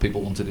like, but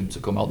people wanted him to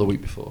come out the week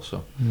before.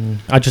 So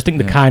I just think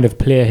the kind of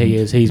player he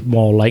is, he's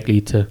more likely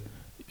to...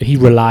 He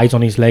relies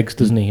on his legs,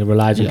 doesn't he? He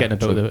relies on getting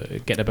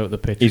about the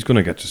pitch. He's going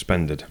to get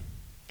suspended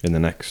in the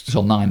next... He's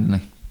on 9, isn't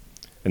he?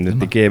 In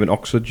the game at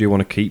Oxford, do you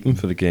want to keep him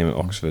for the game at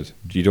Oxford?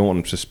 You don't want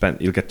him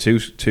suspended. He'll get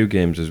two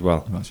games as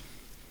well.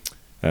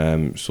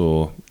 Right.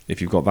 So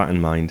if you've got that in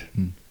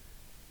mind,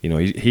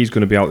 he's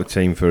going to be out of the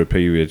team for a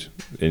period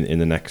in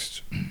the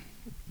next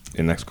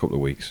couple of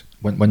weeks.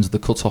 When's the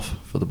cut off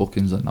for the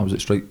bookings then? Now is it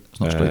straight? It's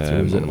not straight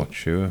through, is it? I'm not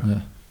sure.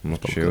 Yeah. I'm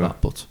not Look sure. at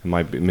that, but It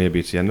might be. Maybe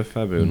it's the end of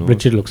February. Who knows?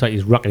 Richard looks like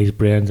he's racking his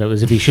brains out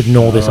as if he should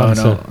know this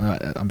answer.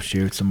 No, I'm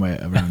sure it's somewhere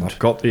around. I've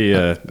got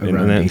the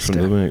internet in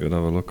front of Easter. me. I could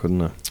have a look,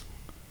 couldn't I?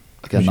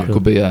 again, that Sure.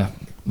 could be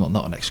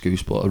not an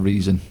excuse, but a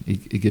reason he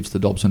gives to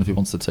Dobson if he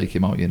wants to take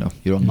him out. You know,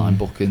 you're on 9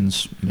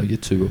 bookings. You know, you're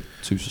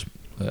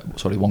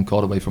 1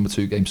 card away from a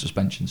 2-game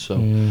suspension. So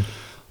you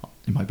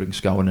might bring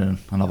Scowen in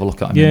and have a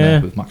look at him in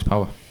there with Max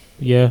Power.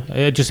 Yeah,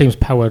 it just seems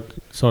Power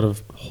sort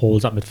of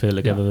holds that midfield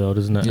together, though,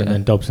 doesn't it? Yeah. And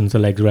then Dobson's the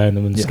legs around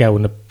him, and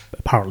Scowen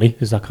apparently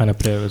is that kind of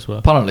player as well.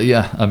 Apparently,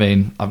 yeah. I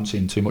mean, I haven't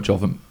seen too much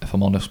of him, if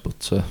I'm honest.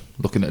 But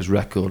looking at his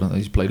record,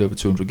 he's played over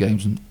 200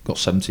 games and got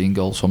 17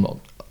 goals. So I'm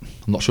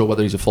not sure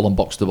whether he's a full-on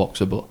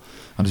box-to-boxer,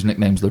 and his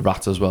nickname's the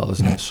Rat as well,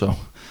 isn't it? So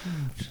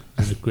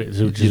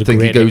you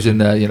think he goes in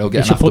there, you know, He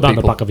getting should after put that on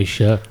the people. back of his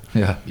shirt.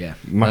 Yeah.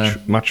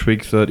 Match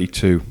week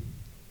 32,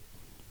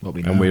 What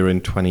we know. and we're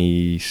in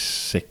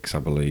 26, I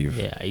believe.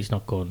 Yeah, he's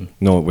not going.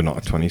 No, we're not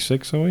at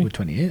 26, are we? We're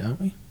 28, aren't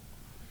we?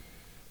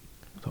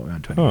 I thought we were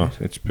on 28. Oh,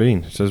 it's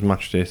been. It says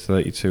match day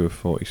 32 of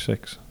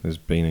 46. There's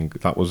been.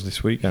 That was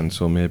this weekend,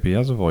 so maybe he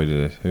has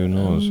avoided it. Who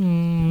knows?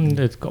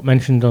 It got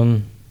mentioned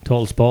on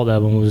Total Sport there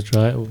when we was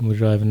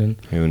driving in.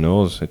 Who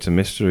knows? It's a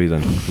mystery.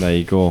 Then there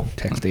you go.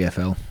 Text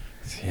EFL.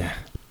 Yeah,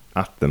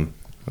 at them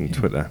on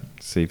Twitter.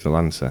 See if they'll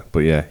answer. But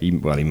yeah, he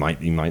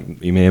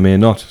may or may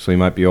not. So he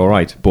might be all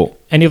right. But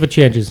Any other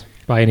changes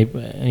by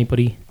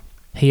anybody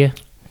here?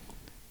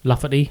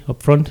 Lafferty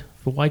up front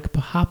for Wyke,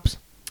 perhaps.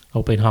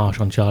 I've been harsh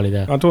on Charlie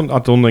there. I don't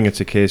think it's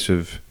a case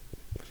of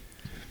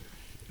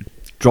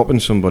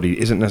dropping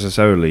somebody isn't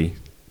necessarily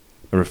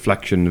a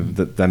reflection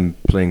of them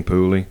playing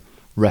poorly.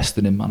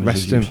 Resting him, man. Yeah,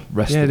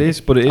 it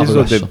is, but it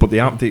is. But they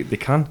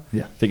can.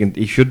 Yeah. They can.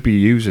 He should be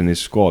using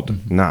his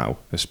squad now,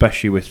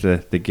 especially with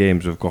the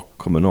games we've got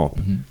coming up.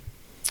 Mm-hmm.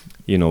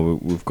 You know,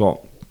 we've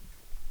got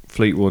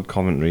Fleetwood,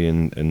 Coventry,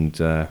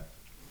 and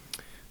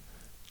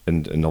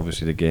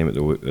obviously the game at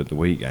the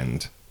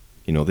weekend.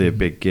 You know, they're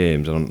big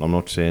games, and I'm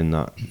not saying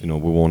that we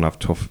won't have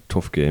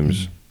tough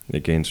games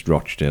against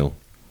Rochdale,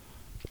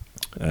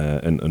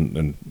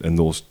 and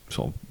those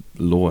sort of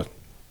lower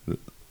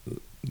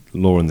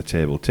in the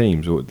table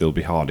teams. They'll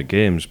be harder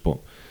games, but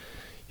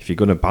if you're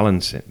going to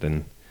balance it,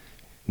 then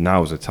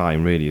now's the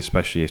time, really,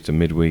 especially if it's a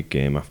midweek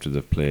game after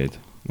they've played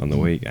on the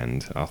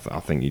weekend. I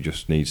think he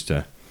just needs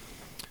to.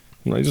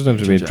 It doesn't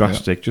have to be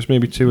drastic, just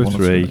maybe 2 or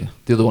 3.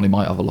 The other one he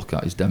might have a look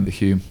at is Denver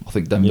Hume. I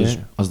think Denver's,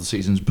 as the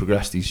season's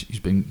progressed, he's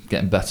been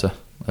getting better.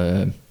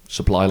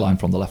 Supply line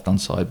from the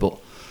left-hand side, but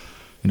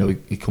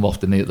he come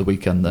off the knee at the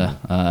weekend there.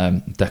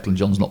 Declan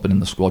John's not been in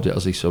the squad yet,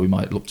 has he? So we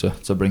might look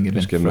to bring him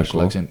Just in, give him a fresh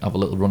legs in, have a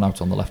little run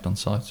out on the left-hand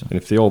side. So.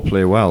 And if they all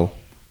play well,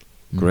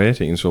 great.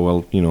 He can so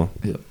well, Yeah.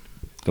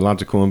 the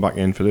lads are coming back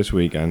in for this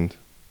weekend.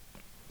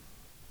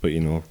 But we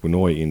know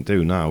what you can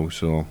do now,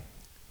 so.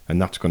 And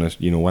that's going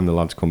to, when the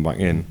lads come back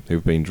in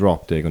who've been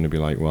dropped, they're going to be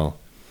like, well,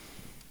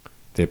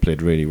 they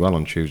played really well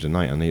on Tuesday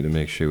night. I need to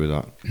make sure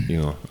that,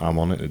 I'm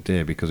on it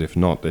today, because if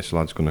not, this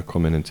lad's going to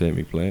come in and take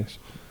me place.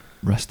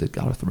 Rested,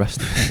 Gareth,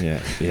 rested.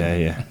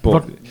 Yeah.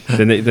 But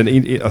then I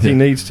think he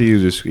needs to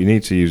use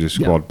his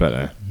squad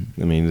better.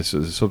 I mean, the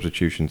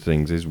substitution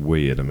things is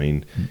weird. I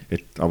mean,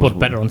 I was But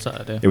better on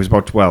Saturday. It was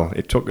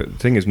the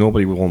thing is,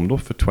 nobody warmed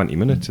up for 20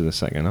 minutes in the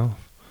second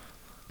half.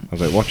 I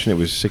was like watching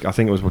it. I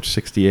think it was about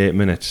 68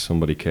 minutes.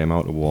 Somebody came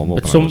out to warm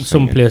up. But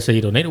some players say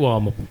you don't need to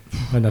warm up,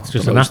 and that's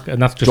just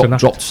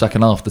dropped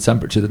second half the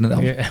temperature, didn't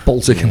it? Yeah.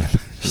 Baltic and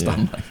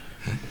stand.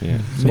 Yeah.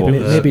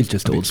 Maybe it's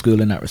just old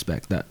school in that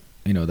respect, that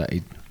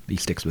that he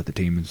sticks with the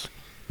team as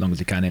long as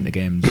he can in the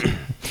games.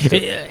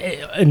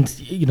 And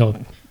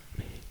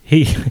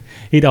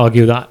he'd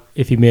argue that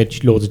if he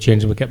made loads of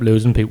changes and we kept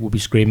losing, people would be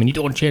screaming, "You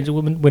don't change a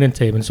winning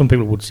team," and some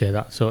people would say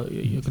that. So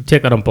you can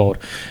take that on board.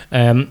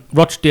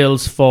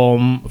 Rochdale's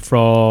form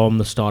from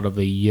the start of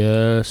the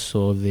year,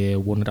 so they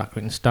won at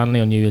Accrington Stanley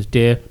on New Year's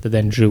Day. They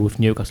then drew with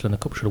Newcastle in a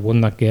cup, should have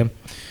won that game.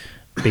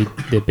 They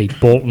beat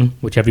Bolton,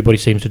 which everybody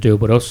seems to do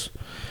but us.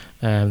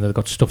 They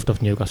got stuffed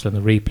off Newcastle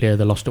in the replay.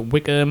 They lost at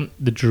Wickham.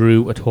 They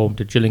drew at home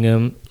to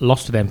Gillingham.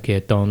 Lost to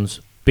MK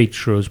Dons. Beat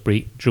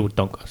Shrewsbury. Drew at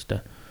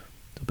Doncaster.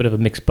 A bit of a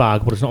mixed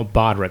bag, but it's not a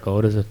bad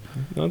record, is it?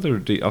 No, I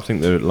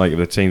think they're like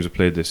the teams have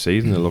played this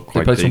season. They look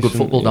quite. They played decent. some good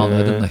football down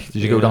there, didn't they? Did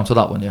you go down to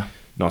that one? Yeah.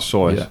 No, I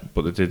saw it, Yeah.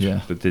 but they did. Yeah.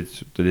 They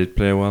did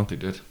play well. They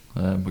did.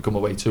 We come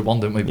away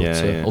 2-1, didn't we?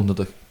 But under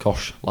the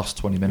cosh last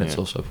 20 minutes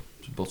or so.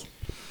 But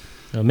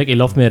Mickey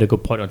Love made a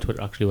good point on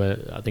Twitter, actually, where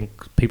I think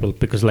people,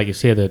 because like you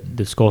say,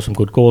 they score some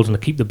good goals and they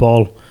keep the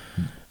ball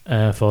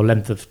for a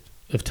length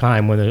of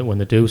time when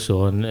they do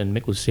so. And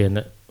Mick was saying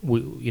that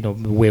the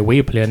way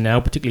we're playing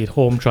now, particularly at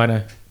home, trying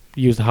to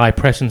use the high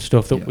press and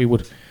stuff, that we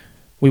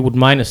would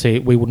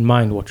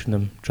mind watching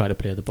them try to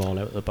play the ball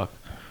out at the back.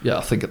 Yeah,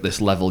 I think at this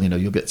level,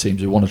 you'll get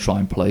teams who want to try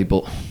and play,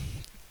 but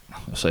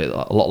I say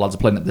that a lot of lads are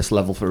playing at this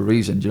level for a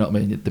reason. Do you know what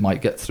I mean? They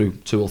might get through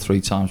 2 or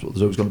 3 times, but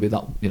there's always going to be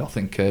that. I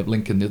think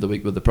Lincoln the other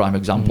week was the prime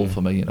example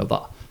for me.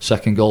 That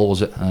second goal,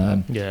 was it?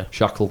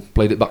 Shackle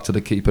played it back to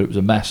the keeper. It was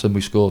a mess, and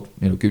we scored.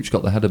 Gooch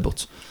got the header,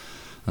 but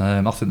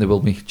I think there will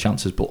be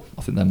chances, but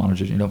I think their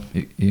manager,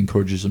 he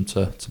encourages them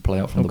to play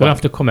out from I'm the going to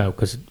back. have to come out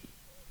because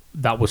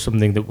that was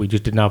something that we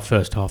just didn't have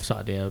first half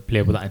Saturday.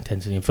 Play with that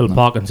intensity. And Phil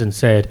Parkinson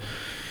said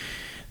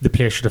the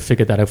players should have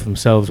figured that out for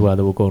themselves where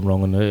they were going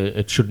wrong, and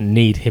it shouldn't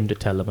need him to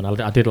tell them.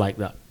 And I did like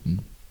that.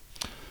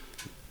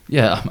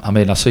 Yeah, I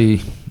mean, I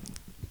see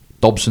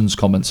Dobson's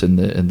comments in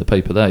the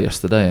paper there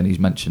yesterday, and he's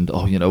mentioned,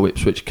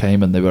 Ipswich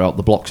came and they were out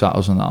the blocks at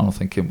us, and that. And I'm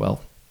thinking,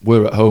 well,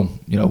 we're at home.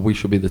 We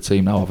should be the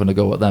team now having a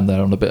go at them.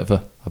 They're on a bit of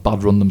a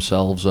bad run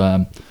themselves.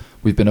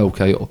 We've been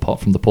okay apart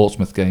from the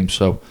Portsmouth game,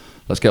 so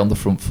let's get on the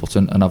front foot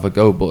and have a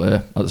go.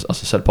 But as I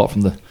said, apart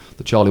from the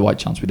Charlie White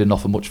chance, we didn't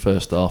offer much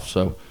first half.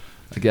 So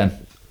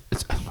again,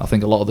 I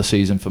think a lot of the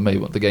season for me,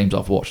 the games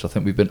I've watched, I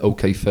think we've been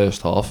okay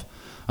first half,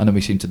 and then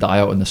we seem to die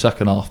out in the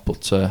second half.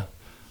 But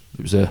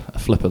it was a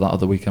flip of that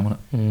other weekend,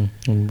 wasn't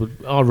it? And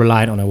we're all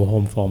reliant on our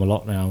home form a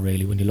lot now,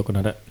 really, when you're looking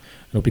at it.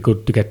 It'll be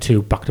good to get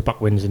 2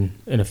 back-to-back wins in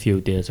a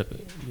few days.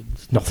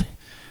 It's nothing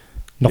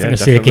to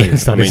say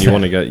against that. I mean,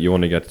 you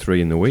want to get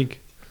 3 in the week.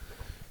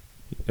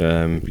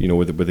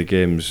 With the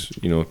games,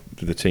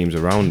 the teams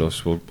around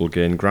us will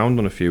gain ground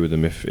on a few of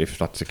them if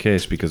that's the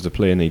case, because they're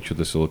playing each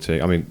other. So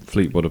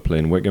Fleetwood are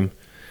playing Wigan.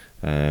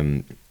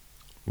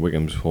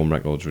 Wicham's home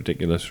record's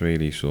ridiculous,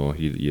 really. So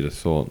you'd have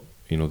thought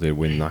they'd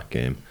win that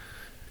game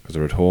because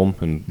they're at home,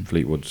 and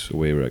Fleetwood's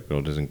away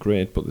record isn't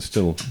great, but they're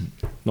still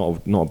not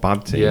a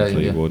bad team.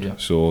 Fleetwood, yeah.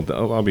 So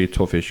that'll be a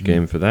toughish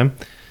game for them.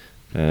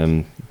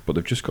 But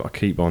they've just got to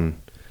keep on.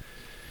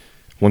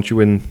 Once you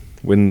win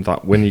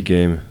your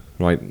game.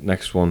 Right,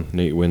 next one,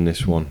 need to win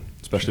this one.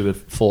 Especially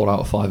with 4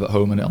 out of 5 at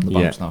home and it on the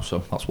bounce now,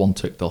 so that's one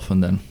ticked off,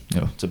 and then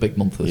it's a big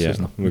month this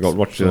season. We've got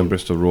Rochdale and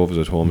Bristol Rovers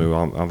at home who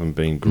haven't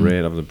been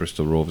great, have the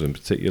Bristol Rovers in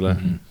particular.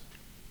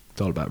 It's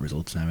all about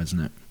results now,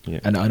 isn't it? Yeah.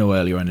 And I know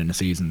earlier on in the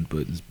season,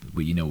 but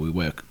we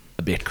were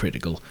a bit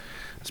critical,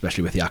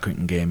 especially with the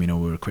Accrington game. We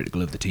were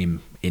critical of the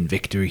team in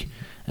victory,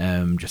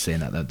 just saying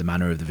that the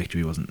manner of the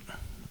victory wasn't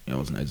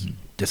as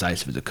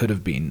decisive as it could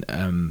have been.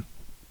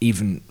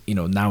 Even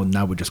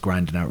now we're just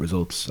grinding out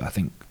results. I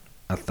think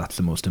that's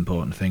the most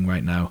important thing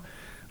right now.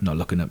 I'm not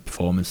looking at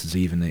performances,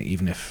 even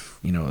if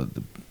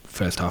the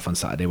first half on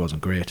Saturday wasn't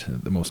great.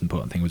 The most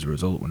important thing was the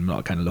result. We're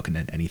not kind of looking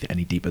at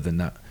any deeper than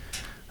that.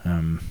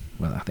 I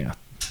think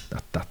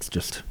that's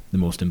just the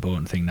most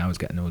important thing now, is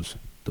getting those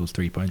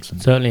 3 points.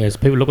 And certainly is.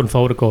 People looking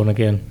forward to going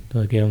again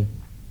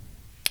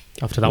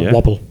after that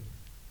wobble,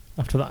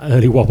 after that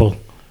early wobble.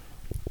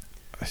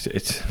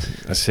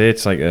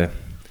 It's like a.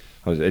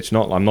 It's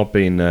not. I'm not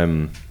being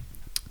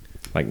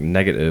like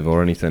negative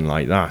or anything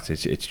like that.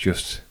 It's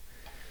just,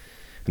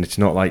 and it's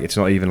not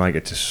even like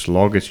it's a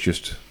slog. It's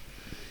just,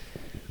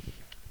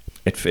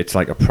 it's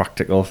like a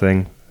practical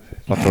thing.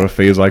 That's what it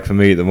feels like for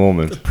me at the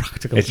moment.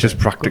 It's just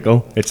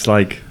practical. It's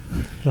like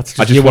that's just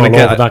I just want to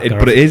get it,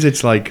 but it is.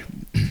 It's like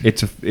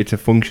it's a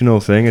functional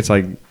thing. It's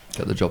like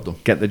get the job done.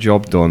 Get the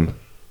job done.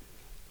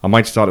 I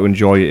might start to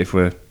enjoy it if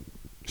we're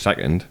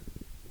second,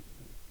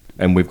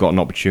 and we've got an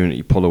opportunity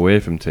to pull away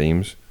from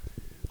teams.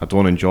 I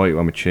don't enjoy it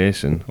when we're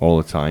chasing all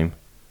the time,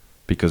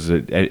 because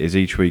as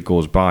each week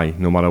goes by,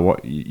 no matter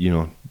what,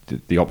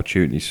 the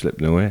opportunity's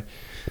slipping away.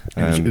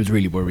 It was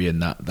really worrying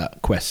that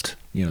Quest,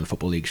 the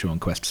Football League show on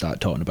Quest, started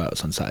talking about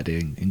us on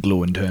Saturday in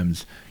glowing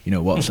terms.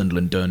 What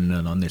Sunderland done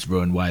and on this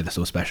run, why they're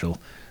so special.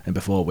 And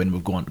before, when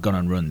we've gone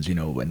on runs,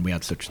 when we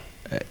had such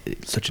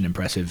an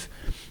impressive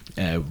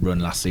run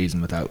last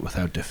season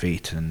without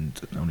defeat and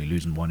only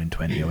losing 1 in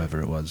 20, however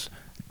it was,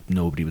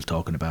 nobody was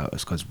talking about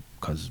us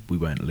because we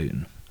weren't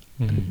Luton.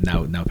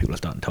 Now people are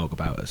starting to talk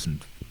about us,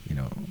 and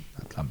I'm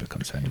a bit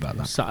concerned about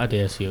that.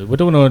 Saturday, so we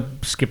don't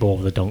want to skip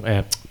over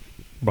the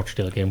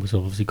Rochdale game, because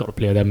we've obviously got to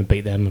play them and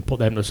beat them and put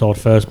them to the sword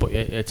first. But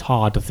it's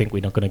hard to think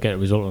we're not going to get a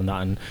result on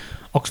that. And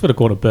Oxford are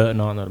going to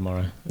Burton, aren't they,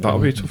 tomorrow? That'll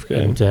be a tough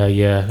game.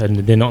 And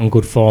they're not in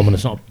good form, and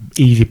it's not an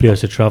easy place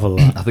to travel.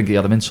 I think he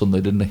had him in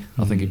Sunday, didn't he?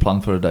 I think he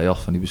planned for a day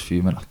off, and he was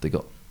fuming after they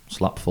got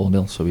slapped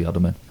 4-0, so he had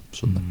him in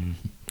Sunday.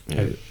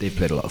 Yeah. They've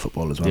played a lot of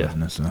football as well,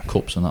 haven't they? So.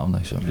 Cups and that,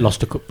 haven't they? So.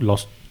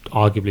 Lost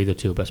arguably the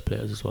 2 best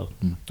players as well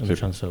in the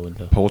transfer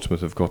window.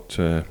 Portsmouth have got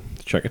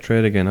checker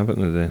trade again,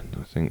 haven't they?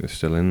 I think they're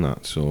still in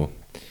that, so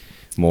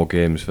more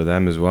games for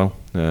them as well,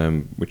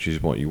 which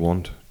is what you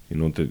want. I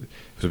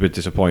was a bit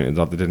disappointed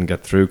that they didn't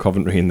get through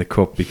Coventry in the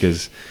Cup,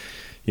 because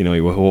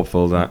you were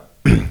hopeful that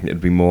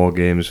it'd be more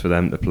games for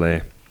them to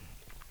play.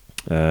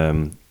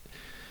 But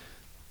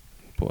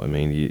I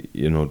mean,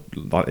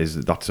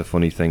 that's a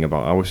funny thing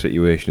about our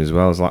situation as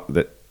well, is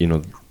that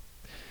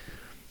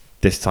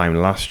this time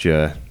last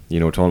year,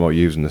 talking about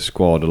using the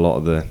squad, a lot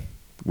of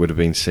would have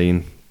been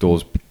seen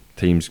those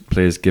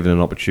players given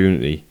an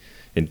opportunity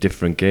in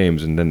different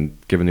games, and then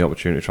given the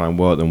opportunity to try and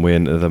work them way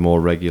into the more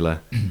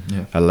regular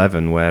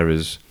 11.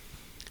 Whereas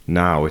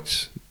now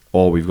it's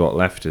all we've got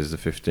left is the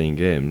 15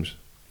 games,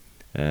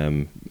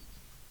 and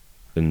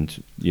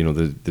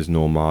there's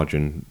no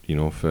margin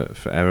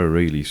for error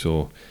really.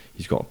 So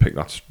he's got to pick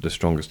the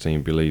strongest team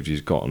he believes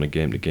he's got on a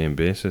game to game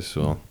basis.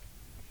 So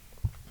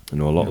a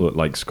lot of,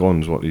 like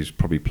Scones, what he's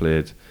probably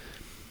played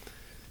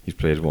he's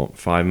played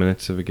 5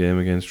 minutes of a game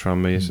against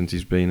Tranmere since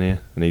he's been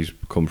here, and he's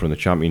come from the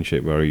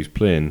Championship where he's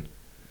playing.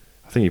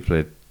 I think he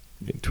played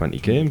 20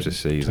 games this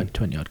season.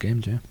 20 odd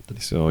games, yeah.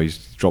 So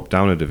he's dropped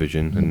down a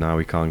division, and now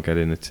he can't get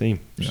in the team.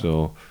 Yeah.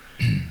 So,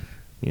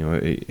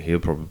 he'll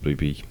probably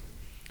be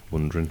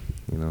wondering,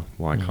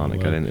 why can't I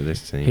get into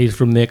this team? He's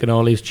from making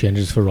all these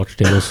changes for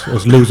Rochdale,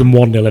 us losing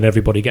 1-0 and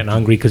everybody getting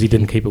angry because he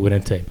didn't keep a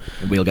winning team.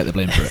 We'll get the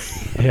blame for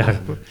it. Yeah,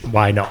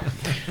 why not?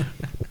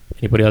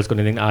 Anybody else got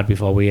anything to add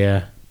before we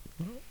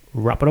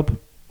wrap it up?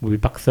 We'll be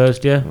back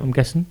Thursday, I'm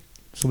guessing.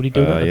 Somebody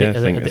do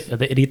that? Are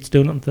the idiots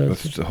doing it on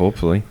Thursday?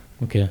 Hopefully.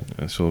 Okay.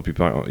 So we'll be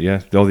back.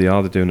 Yeah, they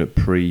are. They're doing it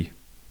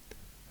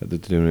They're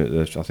doing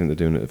it. I think they're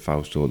doing it at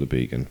Fausto at the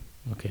Beacon.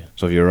 Okay.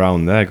 So if you're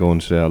around there, go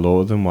and say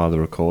hello to them while they're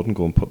recording.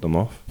 Go and put them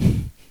off.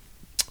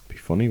 Be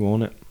funny,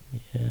 won't it?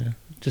 Yeah.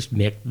 Just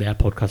make their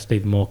podcast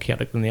even more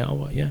chaotic than they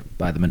are. Yeah.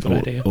 Buy them into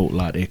oat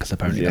latte, because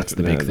apparently that's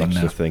the big thing now.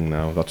 That's the thing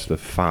now. That's the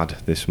fad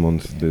this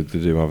month. Yeah. They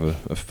do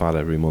have a fad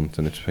every month,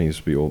 and it seems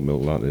to be oat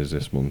milk lattes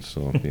this month.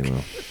 So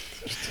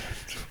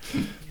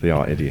they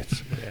are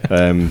idiots.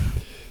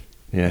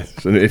 Yeah.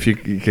 So if you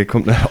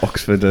come to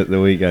Oxford at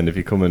the weekend, if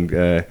you come and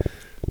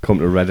come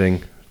to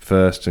Reading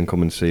first and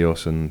come and see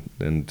us and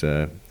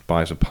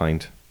buy us a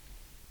pint,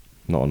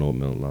 not an oat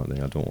milk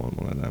latte. I don't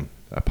want one of them.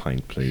 A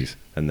pint, please.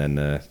 And then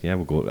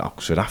we'll go to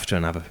Oxford after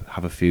and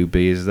have a few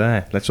beers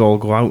there. Let's all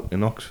go out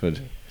in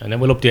Oxford. And then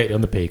we'll update you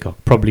on the Peacock.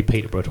 Probably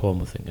Peterborough at home,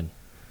 we're thinking.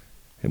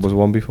 It was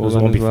one before. There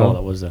was one before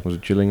that, was there? Was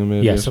it Gillingham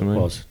maybe? Yes, it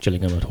was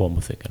Gillingham at home,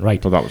 we're thinking.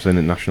 Right. Well, that was in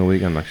the national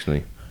weekend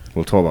actually.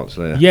 We'll talk about this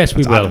later. Yes,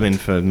 we will. Admin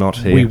for not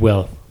here. We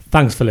will.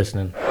 Thanks for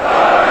listening.